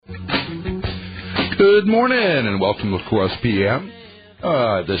Good morning, and welcome to Cross PM.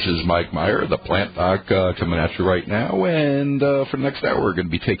 This is Mike Meyer, the Plant Doc, coming at you right now. And for the next hour, we're going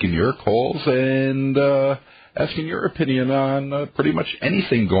to be taking your calls and asking your opinion on pretty much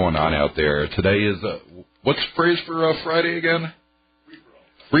anything going on out there. Today is, what's the phrase for Friday again?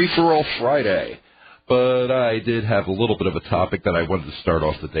 Free-for-all Friday. But I did have a little bit of a topic that I wanted to start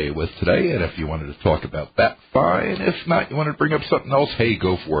off the day with today. And if you wanted to talk about that, fine. If not, you want to bring up something else, hey,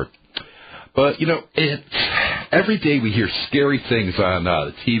 go for it. But, every day we hear scary things on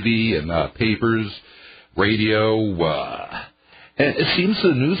the TV and papers, radio, and it seems the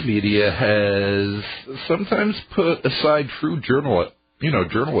news media has sometimes put aside true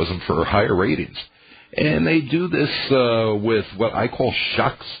journalism for higher ratings. And they do this with what I call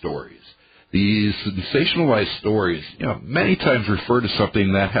shock stories. These sensationalized stories, many times refer to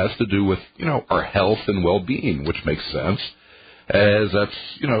something that has to do with, our health and well-being, which makes sense, as that's,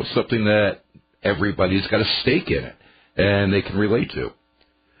 something that everybody's got a stake in it, and they can relate to.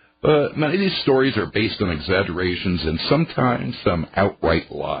 But many of these stories are based on exaggerations and sometimes some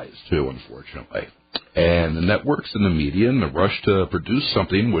outright lies, too, unfortunately. And the networks and the media, in the rush to produce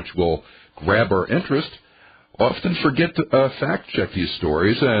something which will grab our interest, often forget to fact-check these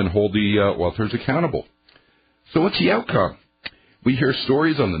stories and hold the authors accountable. So what's the outcome? We hear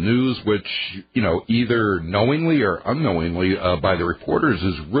stories on the news which, either knowingly or unknowingly by the reporters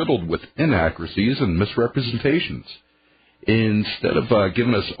is riddled with inaccuracies and misrepresentations. Instead of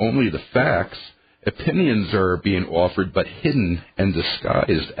giving us only the facts, opinions are being offered but hidden and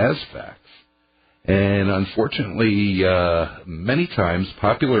disguised as facts. And unfortunately, many times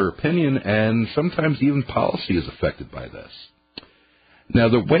popular opinion and sometimes even policy is affected by this. Now,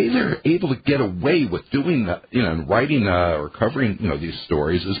 the way they're able to get away with doing that, and writing or covering, these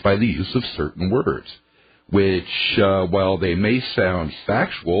stories is by the use of certain words, which, while they may sound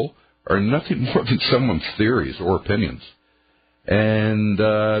factual, are nothing more than someone's theories or opinions. And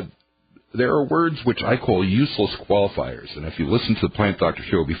there are words which I call useless qualifiers. And if you listen to the Plant Doctor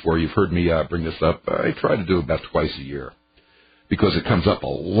Show before, you've heard me bring this up. I try to do it about twice a year because it comes up a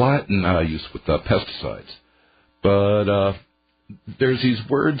lot in use with pesticides. But there's these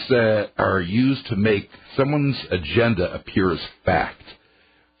words that are used to make someone's agenda appear as fact.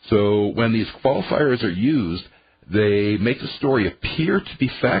 So when these qualifiers are used, they make the story appear to be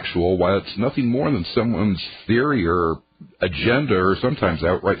factual while it's nothing more than someone's theory or agenda or sometimes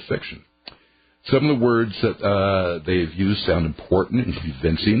outright fiction. Some of the words that they've used sound important and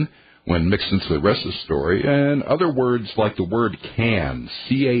convincing when mixed into the rest of the story, and other words like the word can,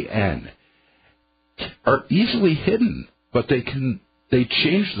 C-A-N, are easily hidden. But they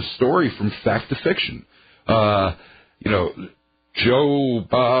change the story from fact to fiction. Joe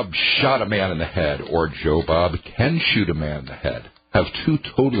Bob shot a man in the head, or Joe Bob can shoot a man in the head, have two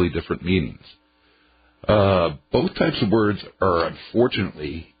totally different meanings. Both types of words are,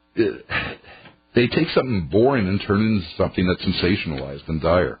 unfortunately, they take something boring and turn it into something that's sensationalized and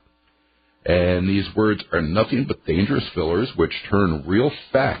dire. And these words are nothing but dangerous fillers which turn real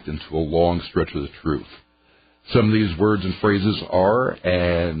fact into a long stretch of the truth. Some of these words and phrases are,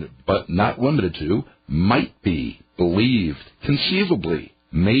 but not limited to, might be, believed, conceivably,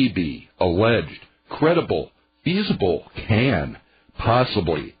 maybe, alleged, credible, feasible, can,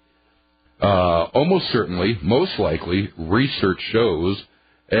 possibly, almost certainly, most likely, research shows,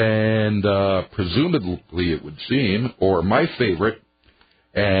 and presumably it would seem, or my favorite,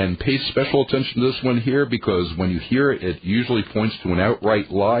 and pay special attention to this one here because when you hear it, it usually points to an outright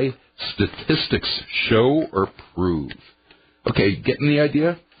lie. Statistics show or prove. Okay, getting the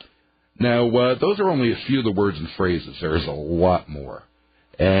idea? Now, those are only a few of the words and phrases. There's a lot more.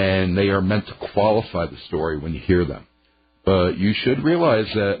 And they are meant to qualify the story when you hear them. But you should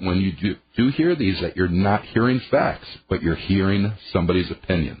realize that when you do hear these, that you're not hearing facts, but you're hearing somebody's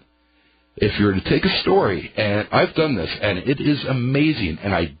opinion. If you were to take a story, and I've done this, and it is amazing,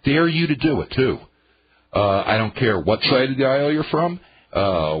 and I dare you to do it too. I don't care what side of the aisle you're from,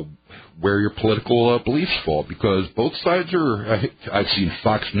 where your political beliefs fall, because both sides are, I've seen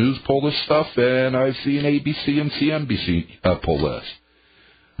Fox News pull this stuff, and I've seen ABC and CNBC pull this.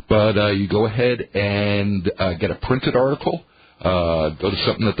 But you go ahead and get a printed article, go to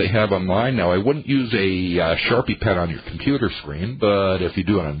something that they have online. Now, I wouldn't use a Sharpie pen on your computer screen, but if you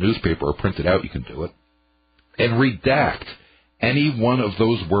do it on a newspaper or print it out, you can do it. And redact any one of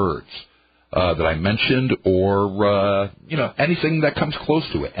those words that I mentioned, or anything that comes close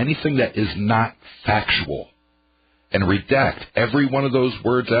to it, anything that is not factual, and redact every one of those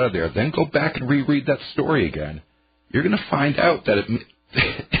words out of there. Then go back and reread that story again. You're going to find out that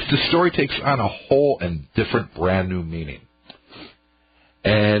the story takes on a whole and different, brand new meaning.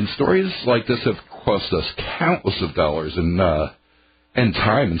 And stories like this have cost us countless of dollars and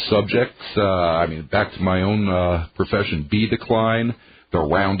time and subjects. Back to my own profession, bee decline, the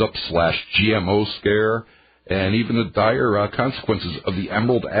Roundup/GMO scare, and even the dire consequences of the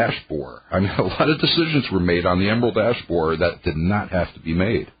emerald ash borer. A lot of decisions were made on the emerald ash borer that did not have to be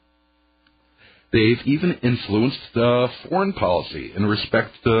made. They've even influenced foreign policy in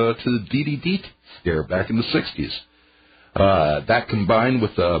respect to the DDT scare back in the 60s. That combined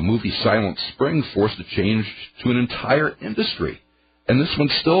with the movie Silent Spring forced a change to an entire industry. And this one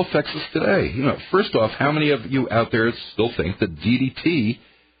still affects us today. First off, how many of you out there still think that DDT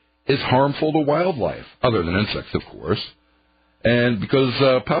is harmful to wildlife, other than insects, of course? And because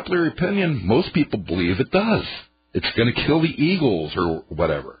popular opinion, most people believe it does. It's going to kill the eagles or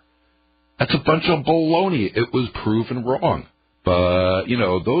whatever. That's a bunch of baloney. It was proven wrong. But,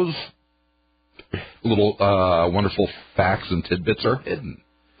 those little wonderful facts and tidbits are hidden.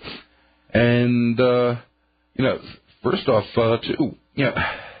 And, first off,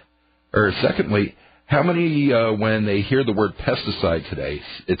 secondly, how many, when they hear the word pesticide today,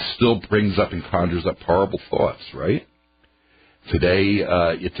 it still brings up and conjures up horrible thoughts, right? Today,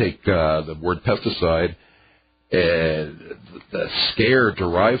 you take the word pesticide, and the scare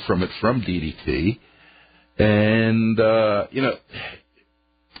derived from it from DDT, and,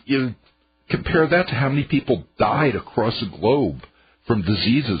 you compare that to how many people died across the globe from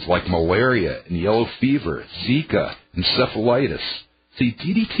diseases like malaria and yellow fever, Zika, encephalitis. See,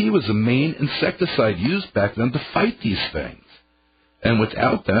 DDT was the main insecticide used back then to fight these things. And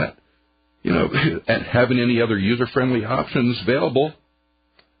without that, and having any other user-friendly options available,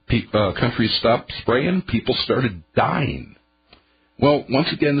 countries stopped spraying, people started dying. Well, once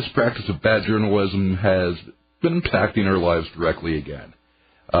again, this practice of bad journalism has been impacting our lives directly again.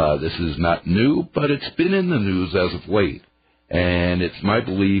 This is not new, but it's been in the news as of late. And it's my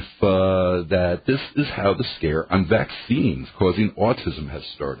belief that this is how the scare on vaccines causing autism has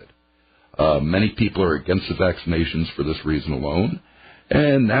started. Many people are against the vaccinations for this reason alone,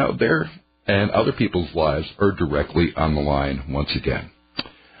 and now their and other people's lives are directly on the line once again.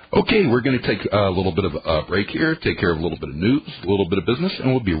 Okay, we're going to take a little bit of a break here, take care of a little bit of news, a little bit of business,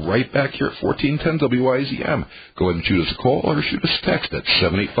 and we'll be right back here at 1410 WIZM. Go ahead and shoot us a call or shoot us a text at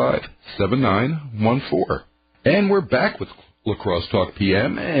 785-7914. And we're back with La Crosse Talk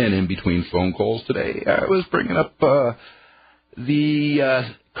PM, and in between phone calls today, I was bringing up the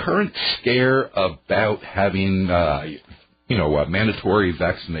current scare about having, mandatory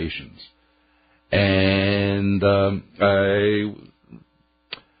vaccinations. And I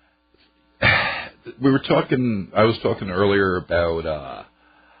was talking earlier about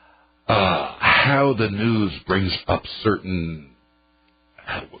how the news brings up certain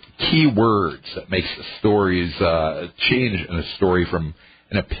key words that makes the stories change in a story from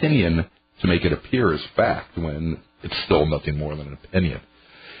an opinion to make it appear as fact when it's still nothing more than an opinion.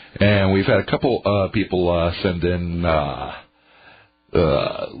 And we've had a couple people send in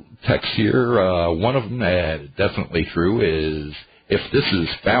texts here. One of them, definitely true, is if this is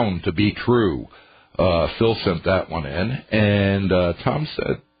found to be true. Phil sent that one in, and Tom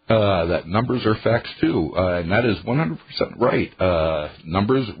said that numbers are facts too, and that is 100% right.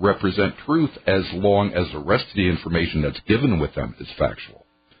 Numbers represent truth as long as the rest of the information that's given with them is factual.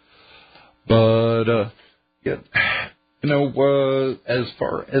 But as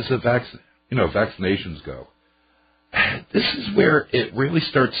far as the vaccinations go, this is where it really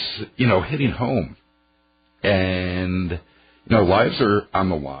starts, hitting home, and lives are on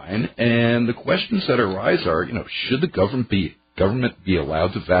the line, and the questions that arise are, should the government be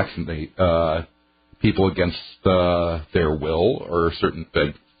allowed to vaccinate people against their will, or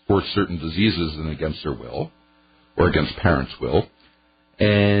for certain diseases and against their will, or against parents' will?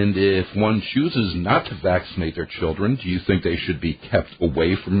 And if one chooses not to vaccinate their children, do you think they should be kept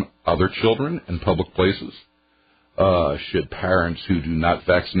away from other children in public places? Should parents who do not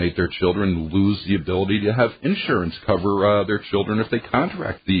vaccinate their children lose the ability to have insurance cover their children if they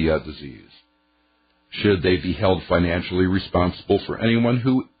contract the disease? Should they be held financially responsible for anyone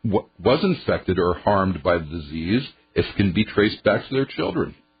who was infected or harmed by the disease if it can be traced back to their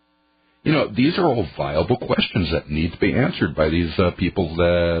children? These are all viable questions that need to be answered by these people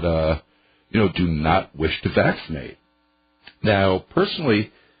that, do not wish to vaccinate. Now,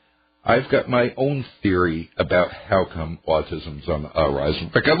 personally, I've got my own theory about how come autism's on the rise.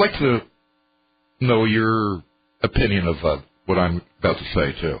 In fact, I'd like to know your opinion of what I'm about to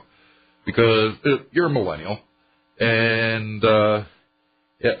say, too. Because you're a millennial, and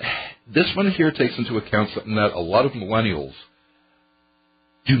this one here takes into account something that a lot of millennials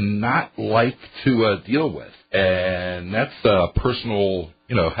do not like to deal with, and that's personal,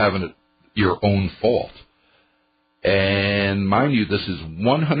 having your own fault. And mind you, this is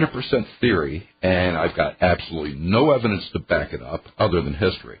 100% theory, and I've got absolutely no evidence to back it up other than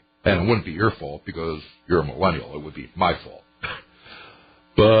history. And it wouldn't be your fault because you're a millennial. It would be my fault.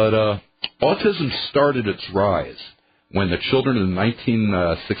 But autism started its rise when the children in the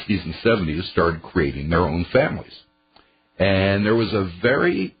 1960s and 70s started creating their own families. And there was a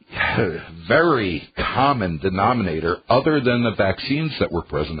very, very common denominator other than the vaccines that were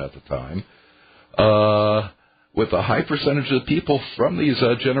present at the time, with a high percentage of people from these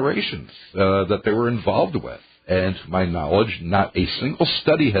generations that they were involved with. And to my knowledge, not a single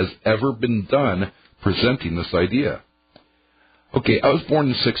study has ever been done presenting this idea. Okay, I was born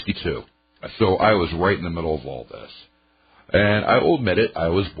in 62, so I was right in the middle of all this. And I will admit it, I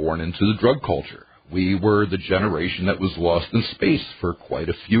was born into the drug culture. We were the generation that was lost in space for quite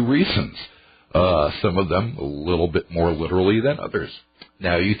a few reasons. Some of them a little bit more literally than others.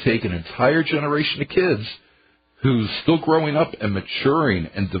 Now, you take an entire generation of kids who's still growing up and maturing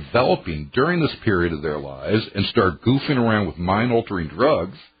and developing during this period of their lives and start goofing around with mind-altering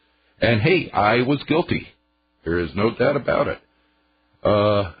drugs, and hey, I was guilty. There is no doubt about it.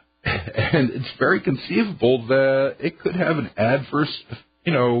 And it's very conceivable that it could have an adverse,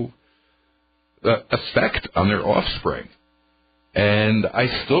 effect on their offspring. And I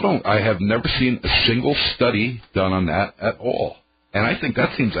have never seen a single study done on that at all. And I think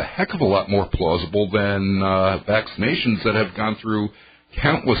that seems a heck of a lot more plausible than vaccinations that have gone through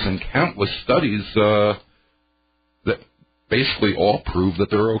countless and countless studies that basically all prove that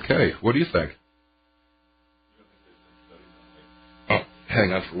they're okay. What do you think? Oh,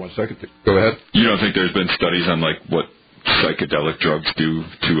 hang on for 1 second. Go ahead. You don't think there's been studies on, like, what psychedelic drugs do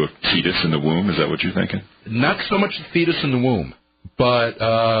to a fetus in the womb? Is that what you're thinking? Not so much the fetus in the womb, but,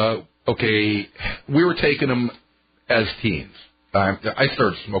 okay, we were taking them as teens. I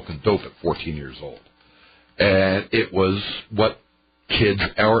started smoking dope at 14 years old, and it was what kids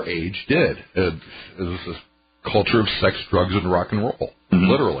our age did. It was a culture of sex, drugs, and rock and roll,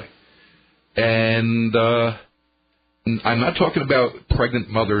 literally. And I'm not talking about pregnant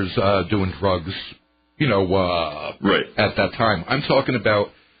mothers doing drugs, right at that time. I'm talking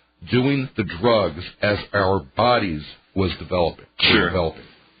about doing the drugs as our bodies was developing,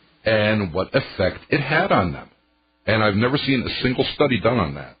 and what effect it had on them. And I've never seen a single study done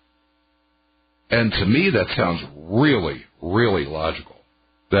on that. And to me, that sounds really, really logical.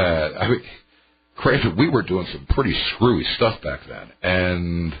 Granted, we were doing some pretty screwy stuff back then,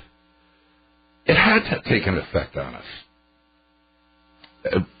 and it had to take an effect on us.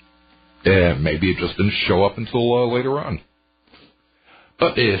 And maybe it just didn't show up until later on.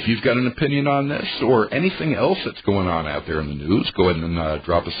 But if you've got an opinion on this or anything else that's going on out there in the news, go ahead and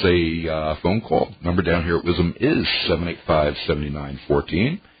drop us a phone call. Number down here at WISM is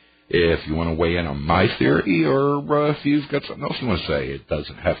 785-7914. If you want to weigh in on my theory or if you've got something else you want to say, it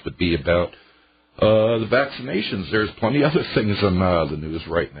doesn't have to be about the vaccinations. There's plenty of other things on the news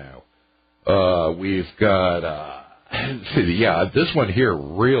right now. We've got, this one here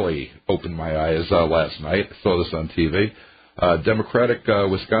really opened my eyes last night. I saw this on TV. Democratic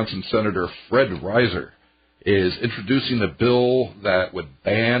Wisconsin Senator Fred Reiser is introducing a bill that would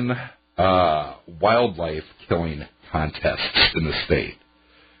ban wildlife killing contests in the state.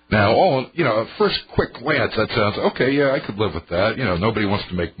 Now, at first quick glance, that sounds, okay, yeah, I could live with that. Nobody wants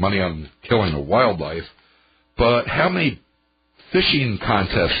to make money on killing a wildlife. But how many fishing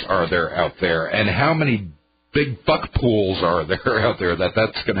contests are there out there, and how many big buck pools are there out there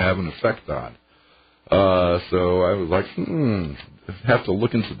that's going to have an effect on? So I was like, have to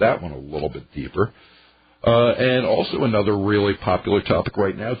look into that one a little bit deeper. And also another really popular topic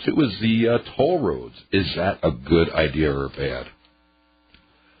right now, too, is the toll roads. Is that a good idea or bad?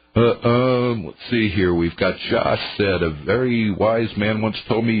 Let's see here. We've got Josh said, a very wise man once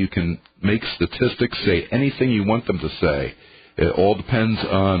told me you can make statistics say anything you want them to say. It all depends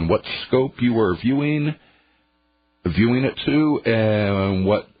on what scope you are viewing it to and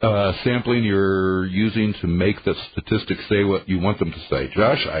what sampling you're using to make the statistics say what you want them to say.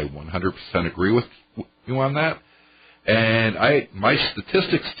 Josh, I 100% agree with you on that. And my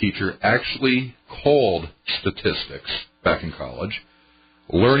statistics teacher actually called statistics back in college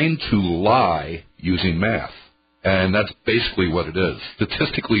learning to lie using math. And that's basically what it is.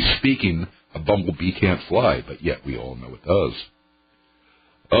 Statistically speaking, a bumblebee can't fly, but yet we all know it does.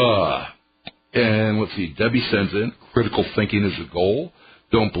 And let's see, Debbie sends in, critical thinking is a goal.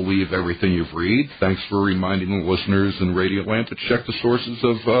 Don't believe everything you've read. Thanks for reminding the listeners in Radio Land to check the sources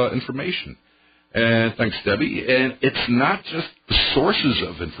of information. And thanks, Debbie. And it's not just the sources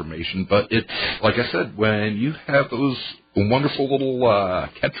of information, but it's, like I said, when you have those wonderful little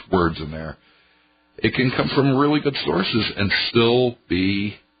catchwords in there, it can come from really good sources and still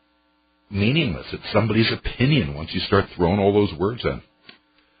be meaningless. It's somebody's opinion once you start throwing all those words in.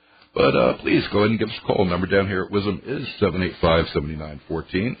 But please go ahead and give us a call. Number down here at WISM is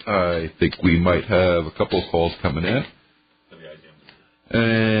 785-7914. I think we might have a couple of calls coming in.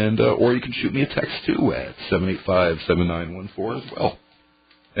 And or you can shoot me a text, too, at 785-7914 as well.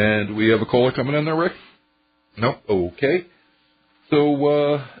 And we have a caller coming in there, Rick? Nope. Okay.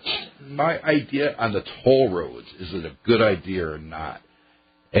 So my idea on the toll roads, is it a good idea or not?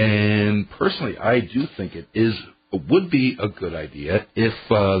 And personally, I do think it would be a good idea if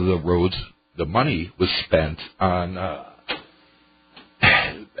the roads, the money was spent on,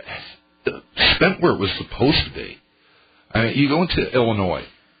 spent where it was supposed to be. I mean, you go into Illinois,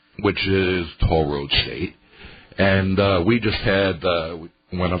 which is toll road state, and we just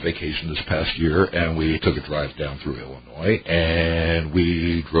went on vacation this past year, and we took a drive down through Illinois, and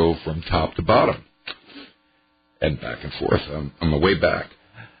we drove from top to bottom and back and forth on the way back.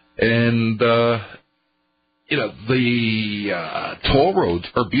 And, the toll roads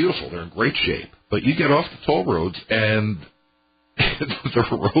are beautiful. They're in great shape. But you get off the toll roads, and the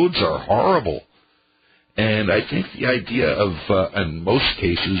roads are horrible. And I think the idea of, in most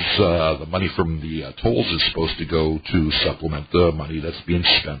cases, the money from the tolls is supposed to go to supplement the money that's being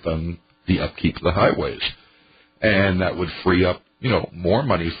spent on the upkeep of the highways. And that would free up, more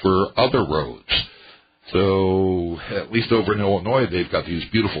money for other roads. So, at least over in Illinois, they've got these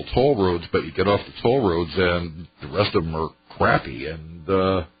beautiful toll roads, but you get off the toll roads and the rest of them are crappy. And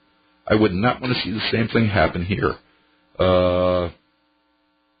I would not want to see the same thing happen here.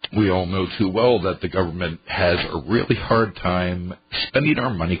 We all know too well that the government has a really hard time spending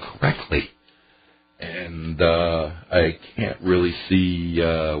our money correctly. And I can't really see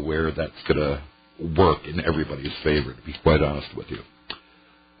where that's going to work in everybody's favor, to be quite honest with you.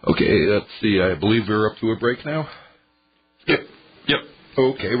 Okay, let's see. I believe we're up to a break now. Yep.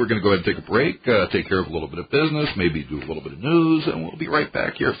 Okay, we're going to go ahead and take a break, take care of a little bit of business, maybe do a little bit of news, and we'll be right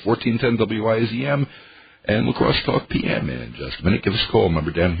back here at 1410 WIZM. And La Crosse Talk PM in just a minute. Give us a call.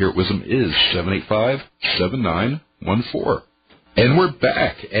 Number down here at WISM is 785-7914. And we're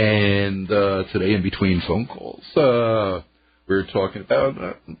back. And today, in between phone calls, we're talking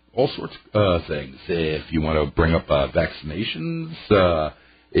about all sorts of things. If you want to bring up vaccinations,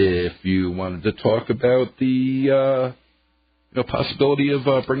 if you wanted to talk about the possibility of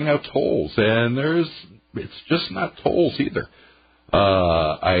bringing out tolls, and it's just not tolls either.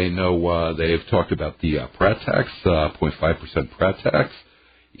 I know they've talked about the Pratt tax, 0.5% Pratt tax.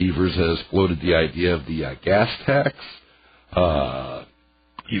 Evers has floated the idea of the gas tax.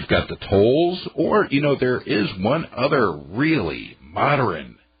 You've got the tolls, or, there is one other really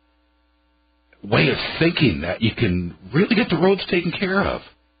modern way of thinking that you can really get the roads taken care of.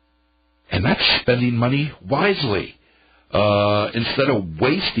 And that's spending money wisely. Instead of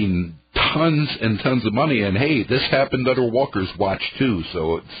wasting tons and tons of money, and hey, this happened under Walker's watch too,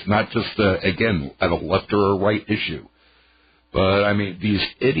 so it's not just, again, a left or a right issue. But, I mean, these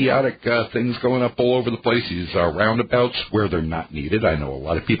idiotic things going up all over the place, these roundabouts where they're not needed. I know a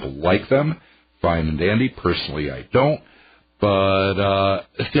lot of people like them, fine and dandy. Personally, I don't. But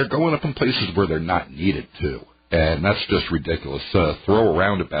they're going up in places where they're not needed too, and that's just ridiculous. Throw a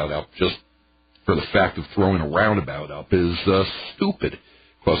roundabout up just for the fact of throwing a roundabout up is stupid.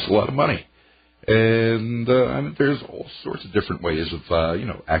 Costs a lot of money. And I mean, there's all sorts of different ways of,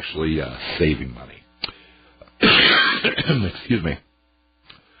 actually saving money. Excuse me.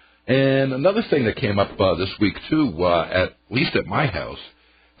 And another thing that came up this week, too, at least at my house,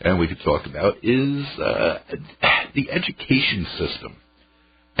 and we could talk about, is the education system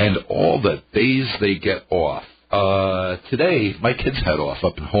and all the days they get off. Today, my kids had off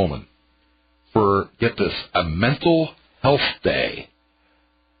up in Holman for, get this, a mental health day.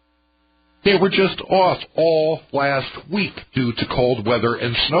 They were just off all last week due to cold weather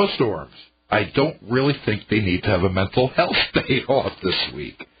and snowstorms. I don't really think they need to have a mental health day off this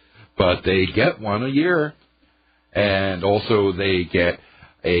week, but they get one a year. And also they get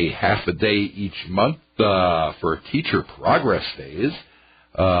a half a day each month for teacher progress days.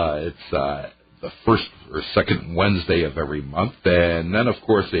 It's the first or second Wednesday of every month. And then, of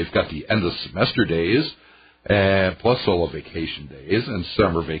course, they've got the end of semester days, and plus all the vacation days and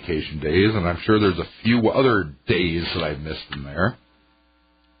summer vacation days. And I'm sure there's a few other days that I missed in there.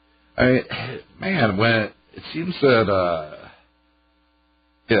 When it seems that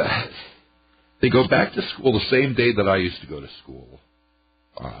they go back to school the same day that I used to go to school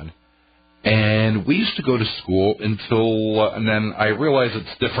on, And we used to go to school until, and then I realize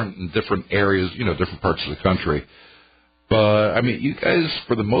it's different in different areas, different parts of the country. But, I mean, you guys,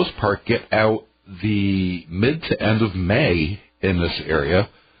 for the most part, get out the mid to end of May in this area.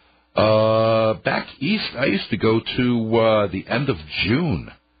 Back east, I used to go to the end of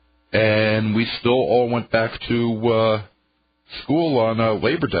June, and we still all went back to school on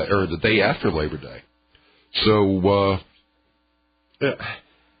Labor Day, or the day after Labor Day. So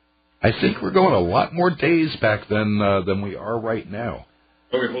I think we're going a lot more days back then than we are right now.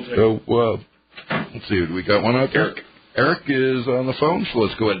 Okay, we'll take So let's see, do we got one out there? Eric is on the phone, so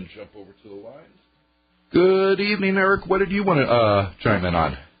let's go ahead and jump over to the lines. Good evening, Eric. What did you want to chime in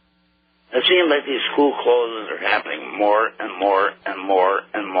on? It seems like these school closings are happening more and more and more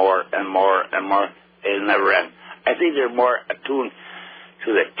and more and more and more. They never end. I think they're more attuned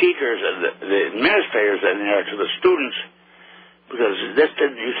to the teachers and the administrators than they are to the students, because this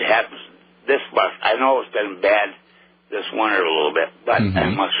didn't used to happen this much. I know it's been bad this winter a little bit, but I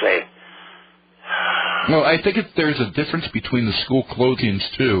must say. Well, I think there's a difference between the school closings,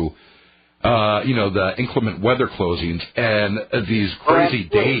 too, the inclement weather closings, and these crazy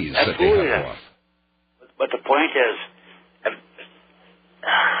days that they have off. But the point is,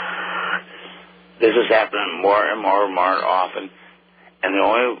 this is happening more and more and more often, and the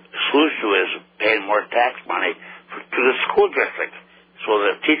only solution is paying more tax money to the school district, so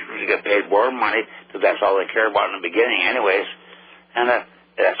the teachers get paid more money, because that's all they care about in the beginning anyways, and that's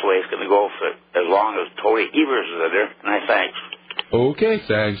the way it's going to go for as long as Tony Evers is in there, and I thanks. Okay,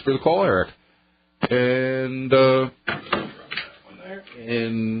 thanks for the call, Eric. And,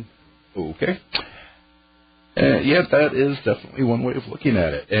 okay. Yeah, that is definitely one way of looking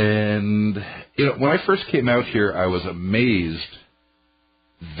at it. And, when I first came out here, I was amazed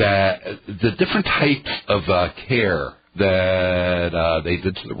that the different types of care that they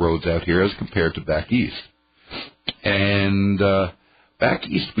did to the roads out here as compared to back east. And back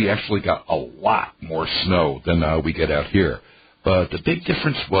east, we actually got a lot more snow than we get out here. But the big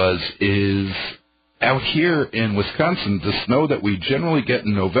difference is out here in Wisconsin, the snow that we generally get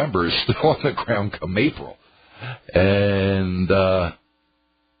in November is still on the ground come April. And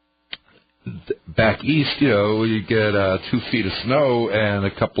back east, you get 2 feet of snow and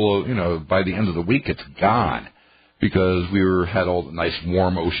a couple of, by the end of the week, it's gone. Because we had all the nice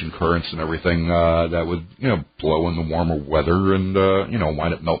warm ocean currents and everything that would, blow in the warmer weather and,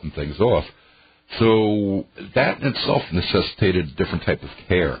 wind up melting things off. So that in itself necessitated a different type of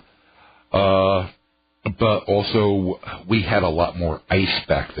care. But also, we had a lot more ice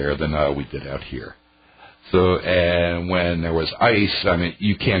back there than we did out here. So, and when there was ice, I mean,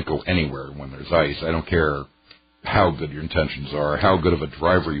 you can't go anywhere when there's ice. I don't care how good your intentions are, how good of a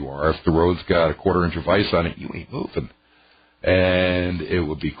driver you are. If the road's got a 1/4 inch of ice on it, you ain't moving. And it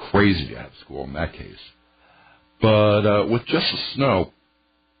would be crazy to have school in that case. But with just the snow,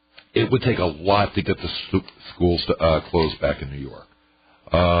 it would take a lot to get the schools to close back in New York.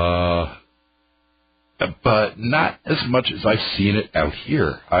 But not as much as I've seen it out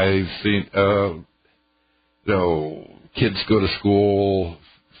here. I've seen, kids go to school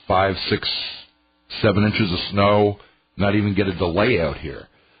 5, 6, 7 inches of snow, not even get a delay out here.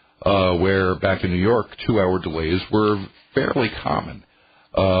 Where back in New York, 2-hour delays were fairly common.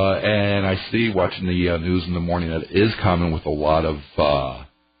 And I see watching the news in the morning that it is common with a lot of,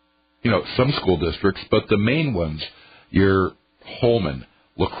 some school districts, but the main ones, your Holman,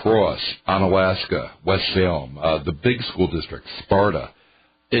 La Crosse, Onalaska, West Salem, the big school districts, Sparta,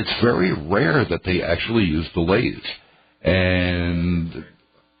 it's very rare that they actually use delays. And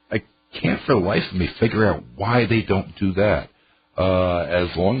I can't for the life of me figure out why they don't do that.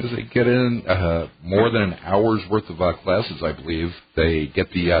 As long as they get in more than an hour's worth of classes, I believe, they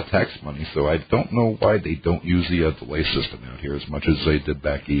get the tax money. So I don't know why they don't use the delay system out here as much as they did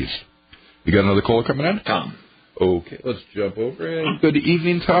back east. You got another caller coming in? Tom. Okay, let's jump over. And good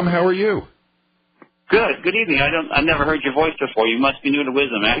evening, Tom. How are you? Good evening. I've never heard your voice before. You must be new to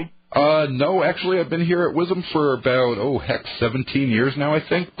Wisdom, eh? No, actually, I've been here at Wisdom for about, 17 years now, I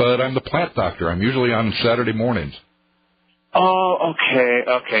think. But I'm the plant doctor. I'm usually on Saturday mornings. Oh,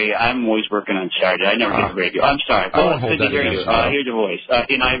 okay. I'm always working on Saturday. I never get the radio. I'm sorry. Well, it's good to hear you. Hear your voice.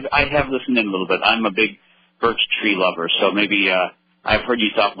 I have listened in a little bit. I'm a big birch tree lover, so maybe I've heard you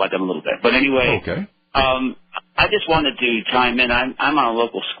talk about them a little bit. But anyway, okay. I just wanted to chime in. I'm on a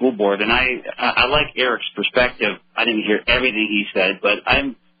local school board, and I like Eric's perspective. I didn't hear everything he said, but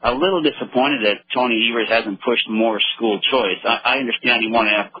I'm a little disappointed that Tony Evers hasn't pushed more school choice. I understand you want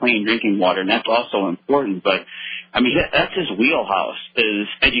to have clean drinking water, and that's also important, but I mean, that's his wheelhouse, is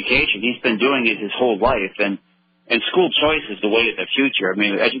education. He's been doing it his whole life, and And school choice is the way of the future. I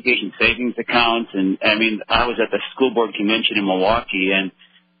mean, education savings accounts, and I mean, I was at the school board convention in Milwaukee, and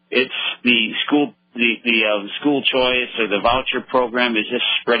it's the school choice or the voucher program is just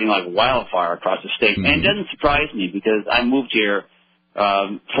spreading like wildfire across the state. Mm-hmm. And it doesn't surprise me because I moved here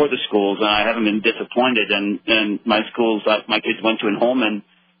for the schools, and I haven't been disappointed. And my schools, my kids went to in Holman,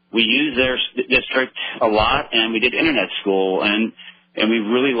 we used their district a lot, and we did internet school, and we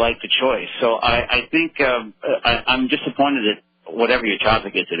really liked the choice. So I think I'm disappointed that whatever your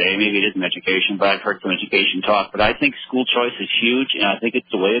topic is today, maybe it isn't education, but I've heard some education talk. But I think school choice is huge, and I think it's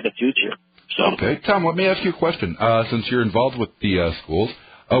the way of the future. So. Okay, Tom, let me ask you a question. Since you're involved with the schools,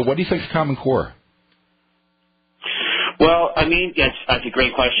 what do you think is Common Core? Well, I mean, yes, that's a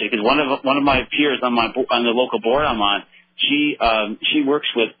great question because one of my peers on the local board I'm on, she works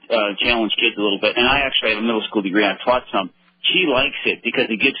with challenged kids a little bit, and I actually have a middle school degree. I've taught some. She likes it because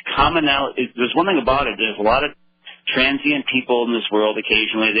it gives commonality. There's one thing about it. There's a lot of transient people in this world.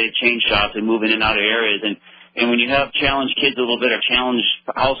 Occasionally, they change jobs and move in and out of areas, and when you have challenged kids a little bit, or challenged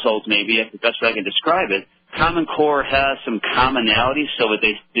households maybe, if the best way I can describe it, Common Core has some commonality so that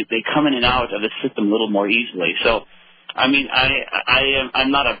they come in and out of the system a little more easily. So, I mean,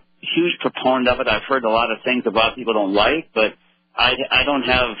 I'm not a huge proponent of it. I've heard a lot of things about people don't like, but I don't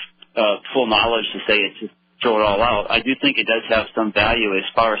have full knowledge to say it, just throw it all out. I do think it does have some value as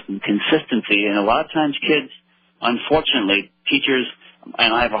far as some consistency, and a lot of times kids, unfortunately, teachers,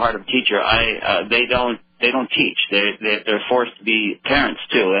 and I have a heart of a teacher, they don't teach. They're forced to be parents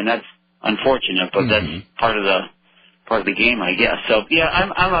too, and that's unfortunate. But that's part of the game, I guess. So yeah,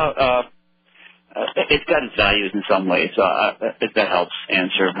 it's got its values in some ways. So if that helps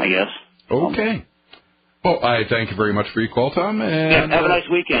answer, I guess. Okay. Well, I thank you very much for your call, Tom. And yeah, have a nice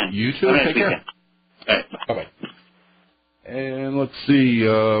weekend. You too. Have a nice Take weekend. Care. All right. Bye-bye. And let's see,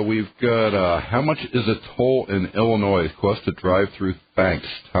 we've got how much is a toll in Illinois cost to drive through? Thanks,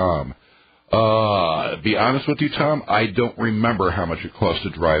 Tom. Be honest with you, Tom, I don't remember how much it costs to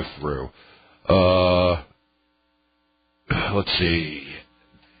drive through. Let's see.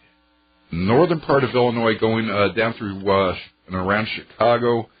 Northern part of Illinois going down through and around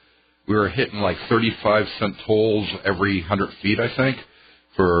Chicago, we were hitting like 35-cent tolls every 100 feet, I think,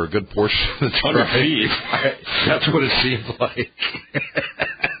 for a good portion of the 100 feet? That's what it seemed like.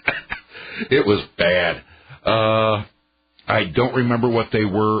 It was bad. I don't remember what they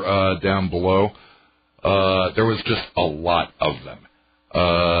were down below. There was just a lot of them.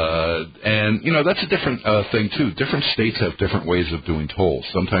 And, you know, that's a different thing, too. Different states have different ways of doing tolls.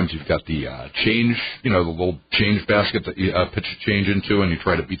 Sometimes you've got the change, you know, the little change basket that you pitch a change into, and you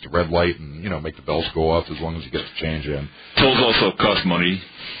try to beat the red light and, you know, make the bells go off as long as you get the change in. Tolls also cost money.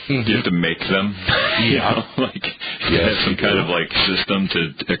 Mm-hmm. You have to make them. Yeah. You have some kind of, like, system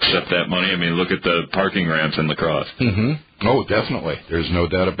to accept that money. I mean, look at the parking ramps in La Crosse. Mm-hmm. Oh, definitely. There's no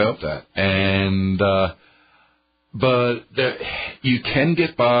doubt about that. And, but you can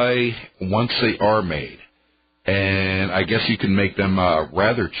get by once they are made. And I guess you can make them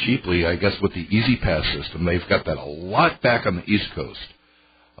rather cheaply, I guess, with the Easy Pass system. They've got that a lot back on the East Coast.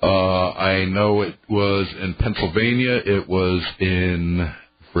 I know it was in Pennsylvania, it was in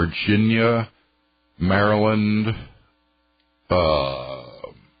Virginia, Maryland,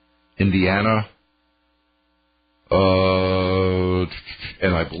 Indiana,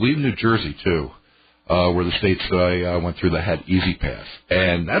 and I believe New Jersey, too. Were the states that I went through that had Easy Pass.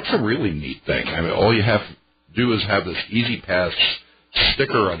 And that's a really neat thing. I mean, all you have to do is have this Easy Pass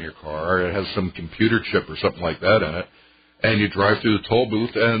sticker on your car. It has some computer chip or something like that in it. And you drive through the toll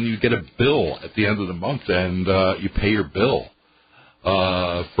booth, and you get a bill at the end of the month, and you pay your bill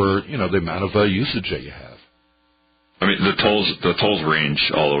for, you know, the amount of usage that you have. I mean, the tolls range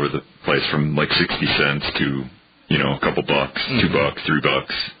all over the place from, like, 60 cents to, you know, a couple bucks, $2,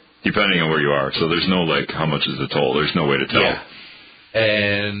 $3. Depending on where you are. So there's no, like, how much is the toll? There's no way to tell. Yeah.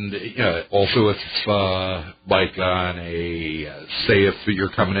 And, you know, also if it's, like on say if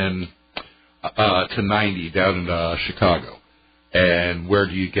you're coming in to 90 down in Chicago, and where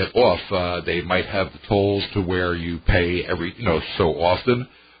do you get off? They might have the tolls to where you pay every, you know, so often,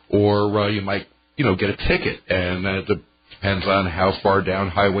 or you might, you know, get a ticket, and it depends on how far down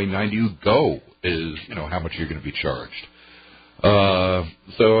Highway 90 you go is, you know, how much you're going to be charged.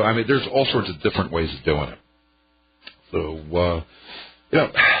 So, I mean, there's all sorts of different ways of doing it. So,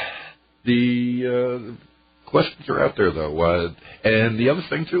 yeah, the questions are out there, though. And the other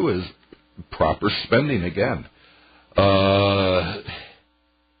thing, too, is proper spending again.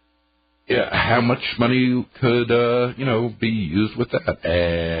 Yeah, how much money could, you know, be used with that?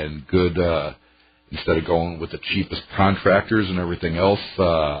 And good, instead of going with the cheapest contractors and everything else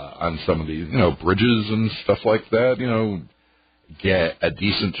on some of these, bridges and stuff like that, get a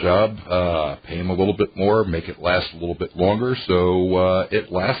decent job, pay them a little bit more, make it last a little bit longer so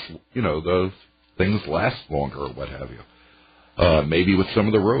it lasts, the things last longer or what have you. Maybe with some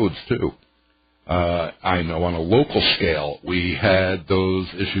of the roads, too. I know on a local scale, we had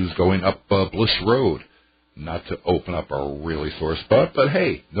those issues going up Bliss Road. Not to open up a really sore spot, but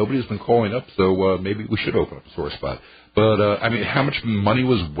hey, nobody's been calling up, so maybe we should open up a sore spot. But, how much money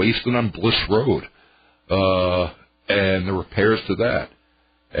was wasted on Bliss Road and the repairs to that?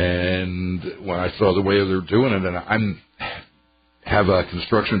 And when I saw the way they're doing it, and I have a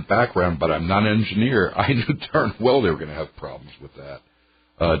construction background, but I'm not an engineer, I knew darn well they were going to have problems with that,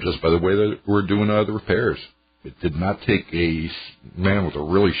 just by the way that we're doing the repairs. It did not take a man with a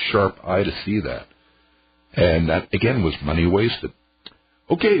really sharp eye to see that. And that, again, was money wasted.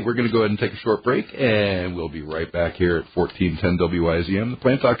 Okay, we're going to go ahead and take a short break, and we'll be right back here at 1410 WIZM, the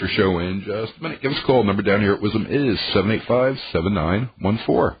Plant Doctor Show, in just a minute. Give us a call. Number down here at Wisdom is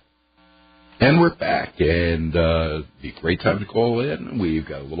 785-7914. And we're back, and be a great time to call in. We've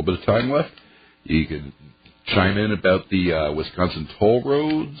got a little bit of time left. You can chime in about the Wisconsin toll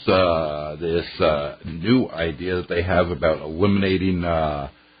roads, this new idea that they have about eliminating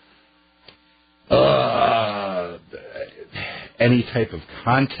any type of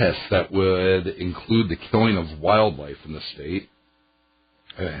contest that would include the killing of wildlife in the state.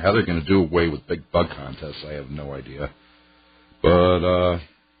 How they're going to do away with big bug contests, I have no idea. But,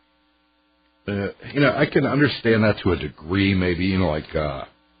 I can understand that to a degree, maybe,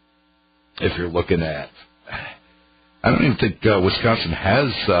 if you're looking at, I don't even think Wisconsin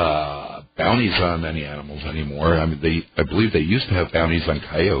has bounties on any animals anymore. I believe they used to have bounties on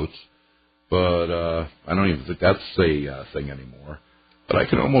coyotes. But I don't even think that's a thing anymore. But I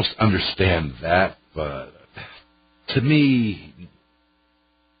can almost understand that. But to me,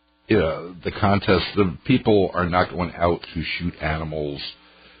 the contest, the people are not going out to shoot animals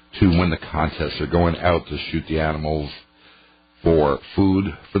to win the contest. They're going out to shoot the animals for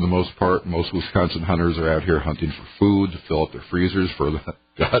food for the most part. Most Wisconsin hunters are out here hunting for food, to fill up their freezers for the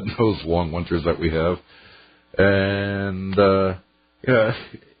God knows long winters that we have. And,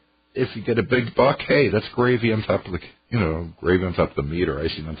 if you get a big buck, hey, that's gravy on top of gravy on top of the meat or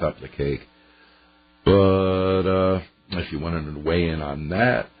icing on top of the cake. But if you wanted to weigh in on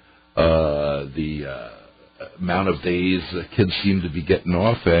that, the amount of days the kids seem to be getting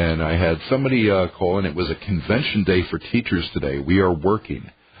off, and I had somebody call in. It was a convention day for teachers today. We are working,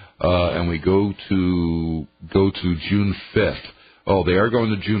 and we go to June 5th. Oh, they are going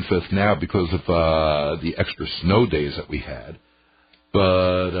to June 5th now because of the extra snow days that we had.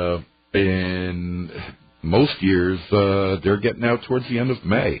 But in most years, they're getting out towards the end of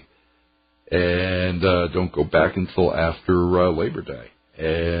May and don't go back until after Labor Day.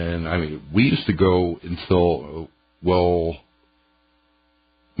 And, we used to go until,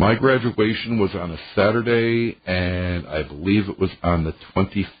 my graduation was on a Saturday, and I believe it was on the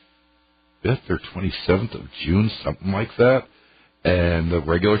 25th or 27th of June, something like that. And the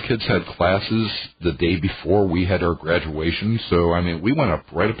regular kids had classes the day before we had our graduation. So, we went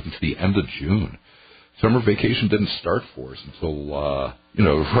up right up into the end of June. Summer vacation didn't start for us until,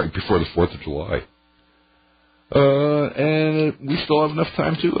 right before the 4th of July. And we still have enough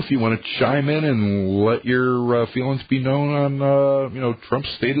time, too, if you want to chime in and let your feelings be known on,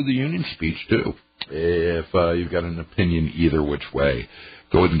 Trump's State of the Union speech, too. If you've got an opinion either which way.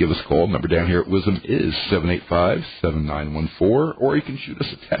 Go ahead and give us a call. Number down here at Wisdom is 785-7914, or you can shoot us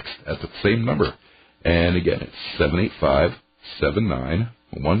a text at the same number. And again, it's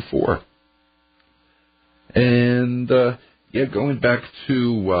 785-7914. And, going back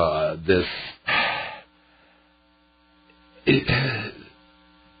to this,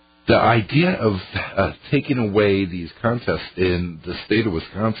 the idea of taking away these contests in the state of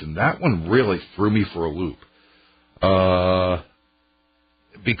Wisconsin, that one really threw me for a loop.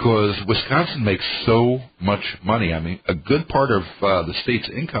 Because Wisconsin makes so much money. A good part of the state's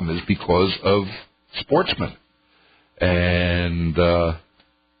income is because of sportsmen. And,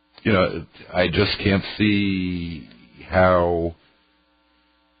 I just can't see how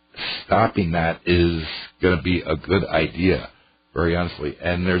stopping that is going to be a good idea, very honestly.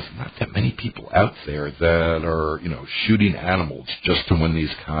 And there's not that many people out there that are, shooting animals just to win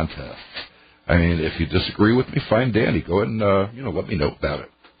these contests. If you disagree with me, fine, Danny. Go ahead and, let me know about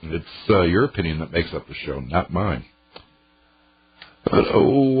it. It's your opinion that makes up the show, not mine. But,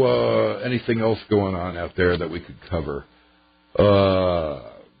 anything else going on out there that we could cover?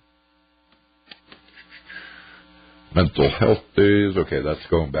 Mental health days. Okay, that's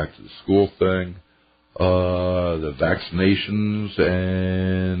going back to the school thing. the vaccinations,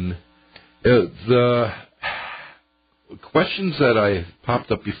 and the questions that I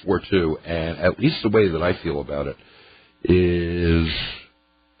popped up before too, and at least the way that I feel about it is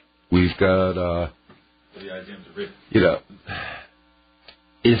we've got,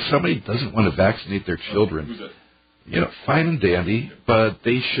 if somebody doesn't want to vaccinate their children, fine and dandy, but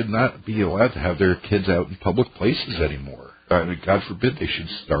they should not be allowed to have their kids out in public places anymore. God forbid they should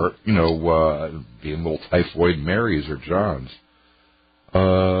start, being little typhoid Marys or Johns.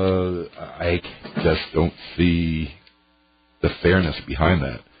 I just don't see the fairness behind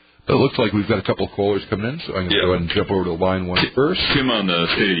that. But it looks like we've got a couple of callers coming in, so I'm going to go ahead and jump over to line one first. Tim on the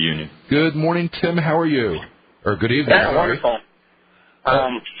State of the Union. Good morning, Tim. How are you? Or good evening. Yeah, wonderful. I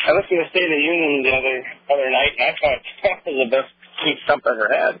listened to the State of the Union the other night, and I thought Trump was the best speech Trump ever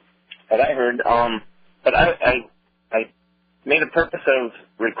had that I heard. But I made a purpose of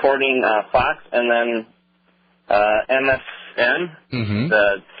recording Fox and then MSN,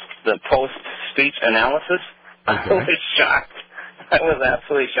 the post-speech analysis. Okay. I was shocked. I was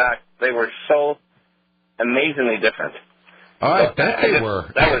absolutely shocked. They were so amazingly different. I bet they were.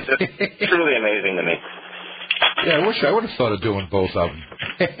 That was just truly amazing to me. Yeah, I wish I would have thought of doing both of them.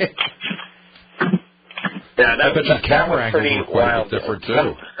 Yeah, I bet the camera angles were quite wild. a bit different,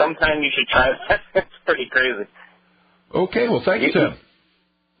 too. Sometime you should try that. It's pretty crazy. Okay, well, thank you, Tim.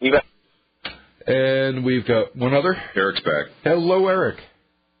 You bet. And we've got one other. Eric's back. Hello, Eric.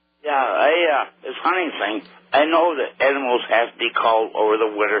 Yeah, this hunting thing, I know that animals have to be called over the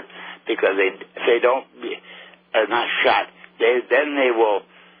winter because if they are not shot, then they will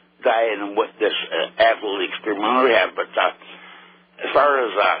die in what this absolutely extreme rehab. But as far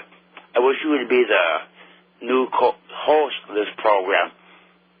as, I wish you would be the new host of this program.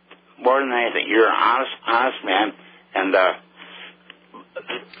 More than anything, you're an honest man. And the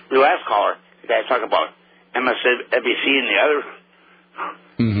last caller, the guy talking about MSNBC and the other,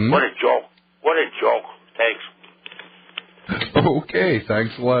 what a joke. What a joke. Thanks. Okay,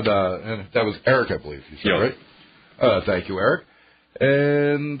 thanks a lot. And that was Eric, I believe you said, right? Thank you, Eric.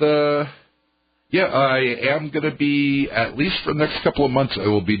 And, I am going to be, at least for the next couple of months, I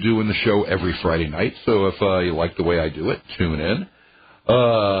will be doing the show every Friday night. So if you like the way I do it, tune in.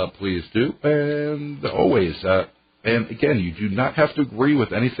 Please do. And always, and again, you do not have to agree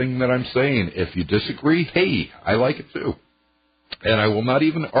with anything that I'm saying. If you disagree, hey, I like it too. And I will not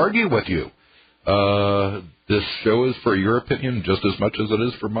even argue with you. This show is for your opinion just as much as it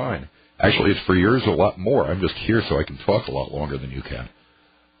is for mine. Actually, it's for yours a lot more. I'm just here so I can talk a lot longer than you can.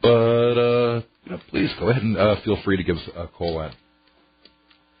 But, please go ahead and feel free to give us a call in.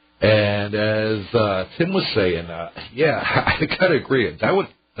 And as Tim was saying, I got to agree.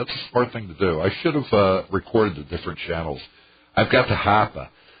 That's a smart thing to do. I should have recorded the different channels. I've got the Hapa.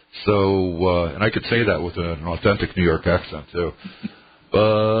 So, and I could say that with an authentic New York accent, too.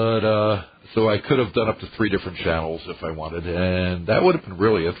 But, so I could have done up to 3 different channels if I wanted, and that would have been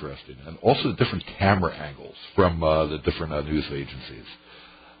really interesting. And also the different camera angles from the different news agencies.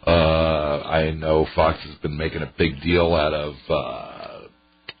 I know Fox has been making a big deal out of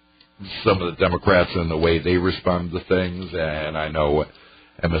some of the Democrats and the way they respond to things, and I know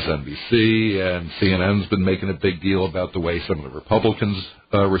MSNBC and CNN's been making a big deal about the way some of the Republicans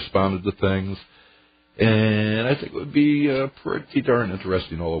responded to things. And I think it would be pretty darn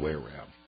interesting all the way around.